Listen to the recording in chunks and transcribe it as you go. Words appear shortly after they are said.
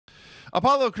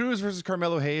Apollo Crews versus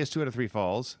Carmelo Hayes, 2 out of 3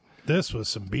 falls. This was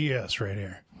some BS right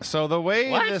here. So the way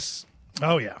this...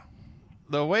 Oh, yeah.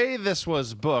 The way this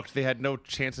was booked, they had no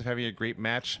chance of having a great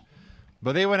match.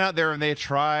 But they went out there and they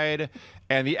tried.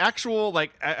 And the actual,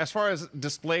 like, as far as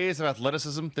displays of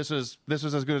athleticism, this was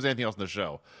as good as anything else in the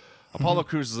show. Apollo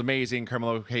Crews is amazing.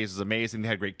 Carmelo Hayes is amazing. They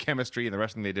had great chemistry, and the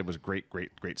wrestling they did was great,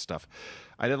 great, great stuff.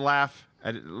 I did laugh.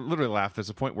 I did literally laugh. There's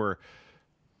a point where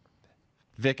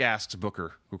Vic asks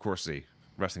Booker, who of course is a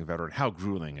wrestling veteran, how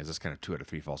grueling is this kind of 2 out of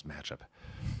 3 falls matchup?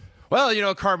 Well, you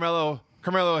know, Carmelo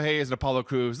Hayes and Apollo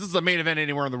Crews, this is the main event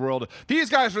anywhere in the world. These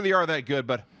guys really are that good,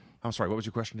 but I'm sorry, what was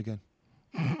your question again?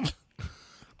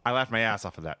 I laughed my ass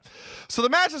off of that. So the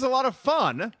match is a lot of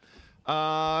fun.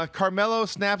 Carmelo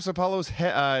snaps Apollo's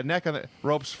neck on the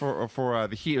ropes for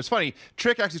the heat. It was funny.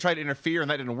 Trick actually tried to interfere,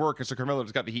 and that didn't work, and so Carmelo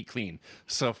just got the heat clean.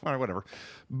 So, all right, whatever.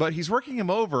 But he's working him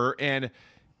over, and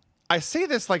I say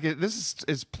this like this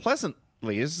is pleasantly.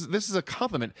 This is a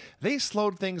compliment. They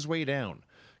slowed things way down.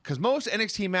 Because most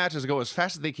NXT matches go as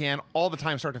fast as they can all the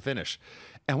time, start to finish.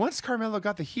 And once Carmelo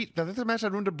got the heat, the match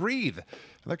had room to breathe.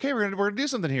 Like, okay, we're gonna do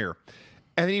something here.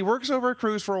 And then he works over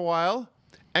Crews for a while,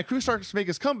 and Crews starts to make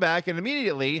his comeback, and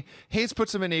immediately Hayes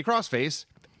puts him in a crossface,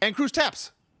 and Crews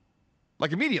taps.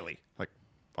 Like, immediately. Like,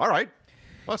 all right.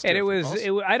 Let's and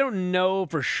I don't know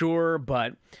for sure,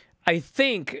 but I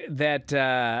think that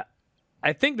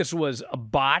I think this was a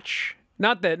botch.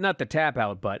 Not the tap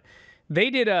out, but they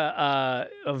did a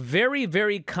very,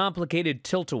 very complicated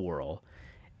tilt-a-whirl,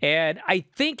 and I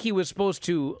think he was supposed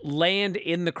to land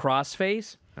in the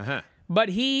crossface. But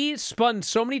he spun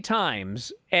so many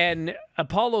times, and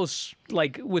Apollo's,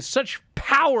 like, with such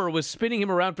power was spinning him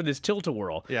around for this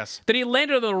tilt-a-whirl. Yes. That he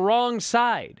landed on the wrong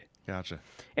side. Gotcha.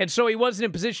 And so he wasn't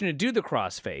in position to do the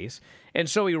crossface. And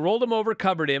so he rolled him over,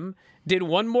 covered him, did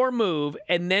one more move,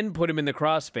 and then put him in the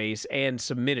crossface and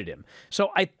submitted him. So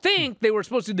I think they were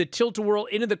supposed to do the tilt-a-whirl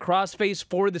into the crossface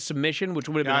for the submission, which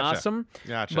would have been awesome.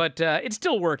 Gotcha. But it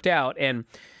still worked out. And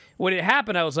when it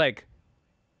happened, I was like,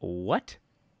 what?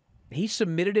 He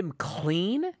submitted him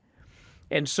clean?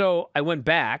 And so I went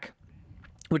back,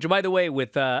 which, by the way,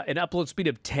 with an upload speed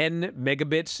of 10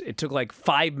 megabits, it took like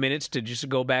 5 minutes to just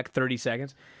go back 30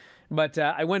 seconds. But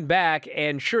I went back,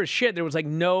 and sure as shit, there was like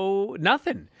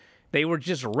nothing. They were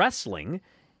just wrestling,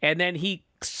 and then he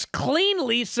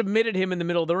cleanly submitted him in the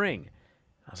middle of the ring.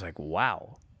 I was like,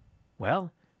 wow.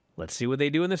 Well, let's see what they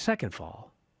do in the second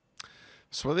fall.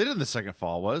 So what they did in the second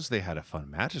fall was they had a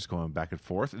fun match, just going back and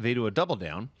forth. They do a double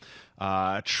down.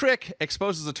 Trick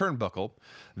exposes a turnbuckle,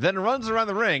 then runs around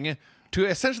the ring to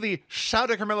essentially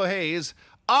shout at Carmelo Hayes,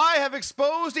 I have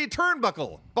exposed a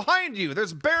turnbuckle behind you.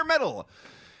 There's bare metal.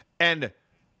 And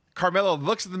Carmelo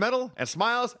looks at the metal and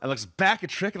smiles and looks back at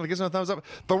Trick and gives him a thumbs up.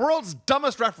 The world's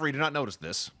dumbest referee did not notice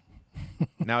this.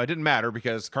 Now, it didn't matter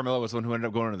because Carmelo was the one who ended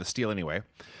up going into the steel anyway.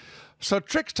 So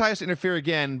Trick tries to interfere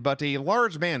again, but a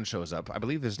large man shows up. I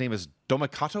believe his name is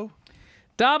Domakato?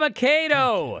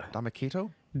 Dabba-Kato.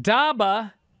 Domakato?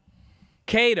 Dabba-Kato.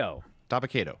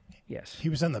 Dabba-Kato. Yes. He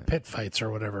was in the pit fights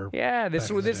or whatever. Yeah, this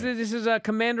is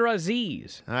Commander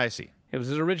Aziz. I see. It was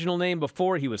his original name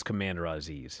before he was Commander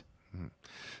Aziz.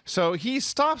 So he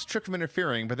stops Trick from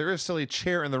interfering, but there is still a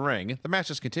chair in the ring. The match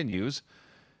just continues.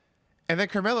 And then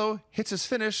Carmelo hits his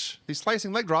finish, the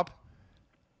slicing leg drop,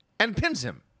 and pins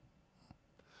him.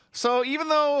 So even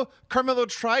though Carmelo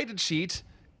tried to cheat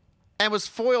and was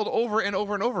foiled over and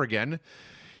over and over again,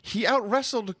 he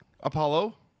out-wrestled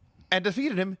Apollo and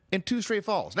defeated him in 2 straight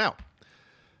falls. Now,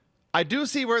 I do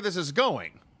see where this is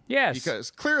going. Yes.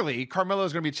 Because clearly Carmelo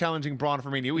is going to be challenging Braun for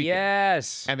Mania Weekend.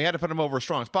 Yes. And they had to put him over as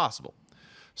strong as possible.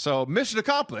 So mission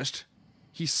accomplished.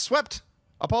 He swept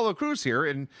Apollo Crews here.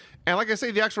 And like I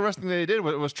say, the actual wrestling that he did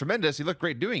was tremendous. He looked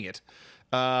great doing it.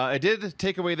 It did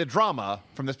take away the drama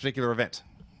from this particular event.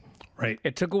 Right.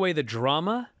 It took away the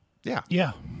drama? Yeah.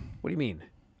 Yeah. What do you mean?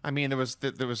 I mean, there was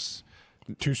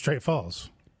 2 straight falls.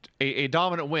 A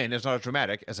dominant win is not as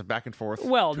dramatic as a back and forth.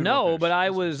 Well, no, but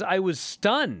I was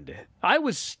stunned. I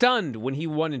was stunned when he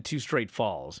won in 2 straight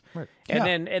falls. Right.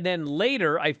 And then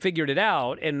later I figured it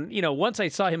out. And once I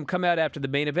saw him come out after the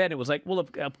main event, it was like, well,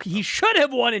 he should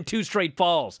have won in 2 straight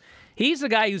falls. He's the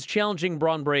guy who's challenging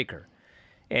Braun Breaker,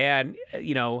 and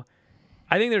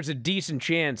I think there's a decent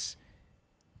chance.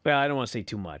 Well, I don't want to say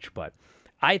too much, but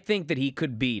I think that he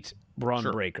could beat Braun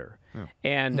Breaker. Yeah.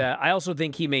 And I also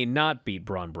think he may not beat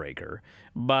Braun Breaker.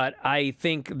 But I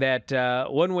think that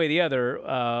one way or the other,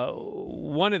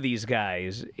 one of these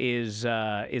guys is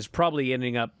probably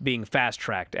ending up being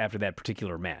fast-tracked after that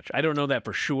particular match. I don't know that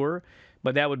for sure,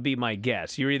 but that would be my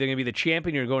guess. You're either going to be the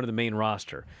champion or you're going to the main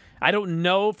roster. I don't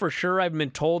know for sure. I've been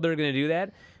told they're going to do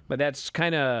that. but that's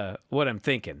kind of what I'm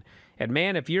thinking. And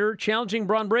man, if you're challenging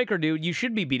Braun Breaker, dude, you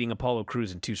should be beating Apollo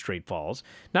Crews in 2 straight falls.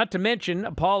 Not to mention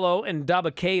Apollo and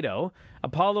Dabba-Kato,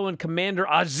 Apollo and Commander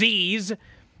Aziz.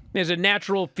 There's a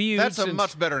natural feud. That's a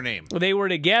much better name. They were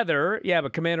together. Yeah,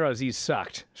 but Commander Aziz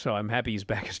sucked. So I'm happy he's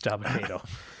back as Dabba-Kato.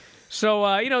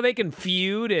 So, you know, they can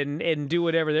feud and do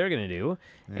whatever they're going to do.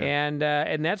 Yeah.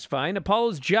 And that's fine.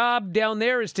 Apollo's job down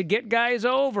there is to get guys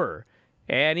over.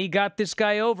 And he got this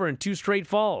guy over in 2 straight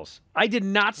falls. I did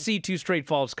not see 2 straight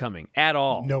falls coming at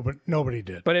all. Nobody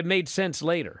did. But it made sense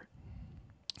later.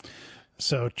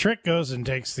 So Trick goes and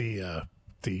takes the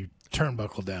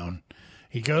turnbuckle down.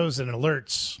 He goes and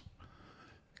alerts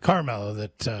Carmello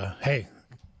that, hey,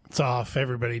 it's off.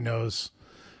 Everybody knows.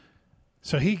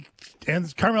 So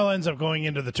Carmello ends up going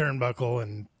into the turnbuckle,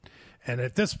 and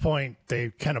at this point, they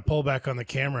kind of pull back on the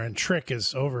camera, and Trick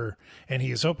is over, and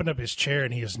he has opened up his chair,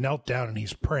 and he has knelt down, and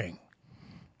he's praying.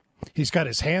 He's got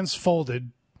his hands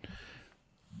folded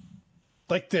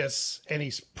like this, and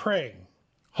he's praying,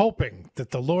 hoping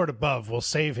that the Lord above will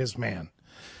save his man.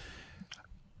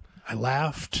 I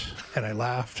laughed, and I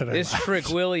laughed, and I laughed. This Trick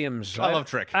Williams. I love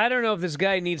Trick. I don't know if this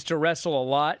guy needs to wrestle a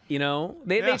lot, you know.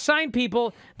 They sign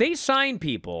people. They sign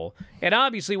people, and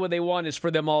obviously what they want is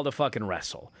for them all to fucking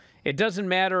wrestle. It doesn't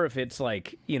matter if it's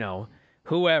like, you know,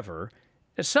 whoever.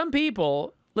 Some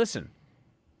people, listen,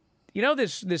 you know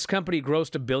this company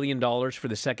grossed $1 billion for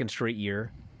the 2nd straight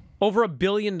year? Over $1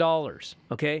 billion,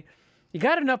 okay? You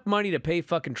got enough money to pay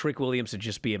fucking Trick Williams to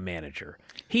just be a manager.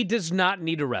 He does not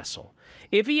need to wrestle.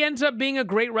 If he ends up being a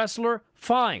great wrestler,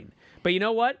 fine. But you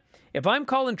know what? If I'm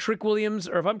calling Trick Williams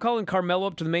or if I'm calling Carmello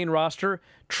up to the main roster,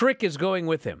 Trick is going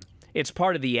with him. It's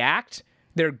part of the act.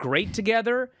 They're great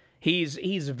together.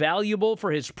 He's valuable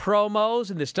for his promos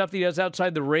and the stuff that he does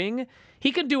outside the ring.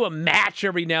 He can do a match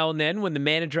every now and then when the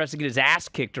manager has to get his ass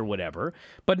kicked or whatever.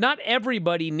 But not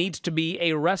everybody needs to be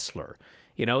a wrestler.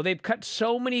 You know, they've cut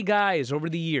so many guys over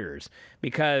the years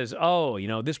because, oh, you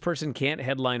know, this person can't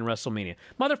headline WrestleMania.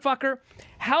 Motherfucker,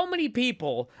 how many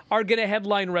people are going to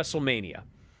headline WrestleMania?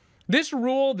 This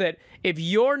rule that if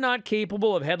you're not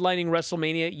capable of headlining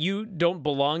WrestleMania, you don't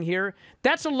belong here,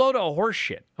 that's a load of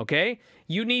horseshit, okay?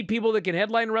 You need people that can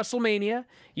headline WrestleMania.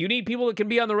 You need people that can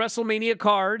be on the WrestleMania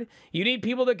card. You need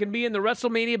people that can be in the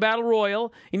WrestleMania Battle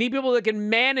Royal. You need people that can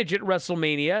manage at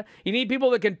WrestleMania. You need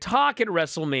people that can talk at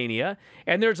WrestleMania.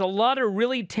 And there's a lot of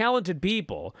really talented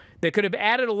people that could have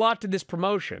added a lot to this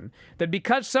promotion that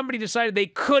because somebody decided they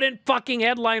couldn't fucking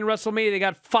headline WrestleMania, they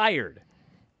got fired.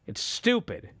 It's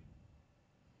stupid.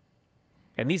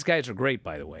 And these guys are great,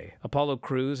 by the way. Apollo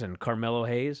Crews and Carmelo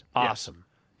Hayes, awesome.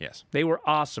 Yes. They were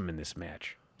awesome in this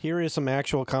match. Here is some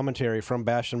actual commentary from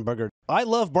Bastion Booger. I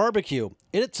love barbecue.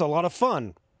 It's a lot of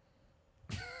fun.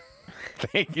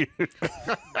 Thank you.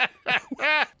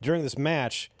 During this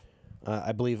match,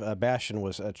 I believe Bastion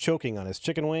was choking on his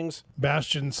chicken wings.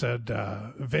 Bastion said,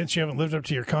 Vince, you haven't lived up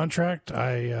to your contract.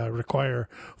 I require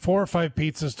 4 or 5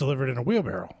 pizzas delivered in a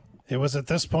wheelbarrow. It was at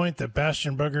this point that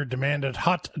Bastion Booger demanded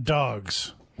hot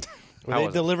dogs. Were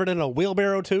they delivered in a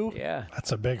wheelbarrow, too? Yeah.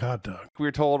 That's a big hot dog. We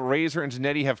were told Razor and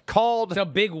Jannetty have called. It's a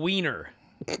big wiener.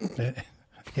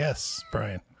 Yes,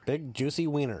 Brian. Big, juicy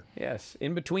wiener. Yes,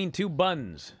 in between 2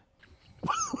 buns.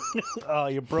 Oh,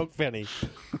 you broke Vinny.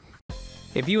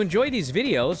 If you enjoy these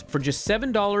videos, for just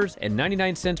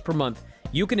 $7.99 per month,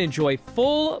 you can enjoy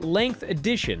full-length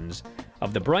editions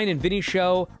of The Bryan Vinny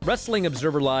Show, Wrestling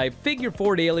Observer Live, Figure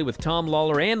 4 Daily with Tom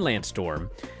Lawler and Lance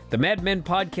Storm, the Mad Men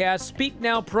Podcast, Speak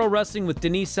Now Pro Wrestling with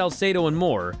Denise Salcedo and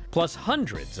more, plus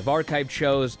hundreds of archived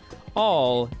shows,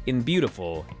 all in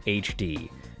beautiful HD.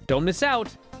 Don't miss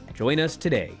out. Join us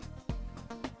today.